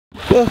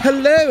Well,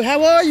 hello,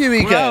 how are you,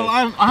 Ego?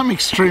 Well, I'm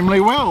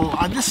extremely well.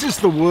 This is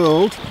the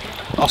World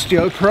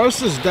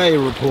Osteoporosis Day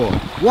report.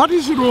 What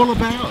is it all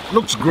about?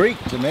 Looks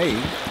Greek to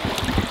me.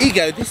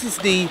 Ego, this is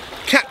the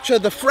Capture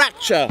the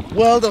Fracture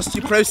World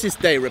Osteoporosis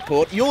Day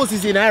report. Yours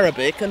is in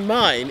Arabic and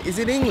mine is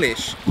in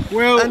English.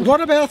 Well, and what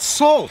about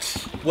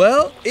salt?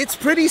 Well, it's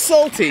pretty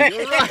salty,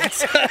 you're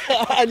right.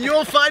 And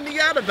you're finding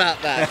out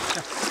about that.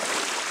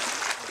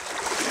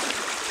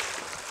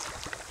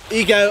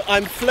 Ego,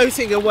 I'm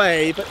floating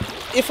away, but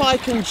if I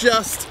can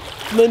just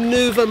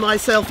maneuver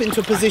myself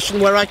into a position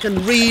where I can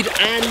read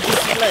and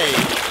display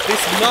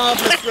this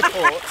marvellous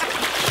report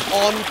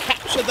on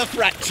Capture the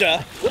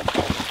Fracture,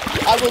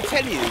 I will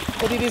tell you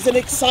that it is an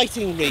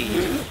exciting read.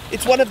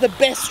 It's one of the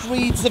best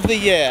reads of the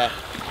year,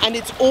 and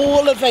it's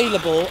all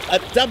available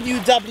at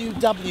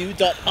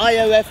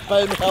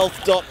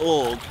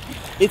www.iofbonehealth.org.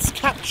 It's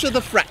Capture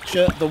the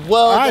Fracture, the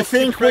World I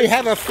think we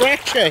have a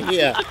fracture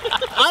here.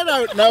 I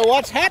don't know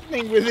what's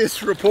happening with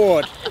this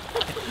report.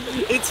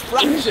 It's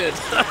fractured.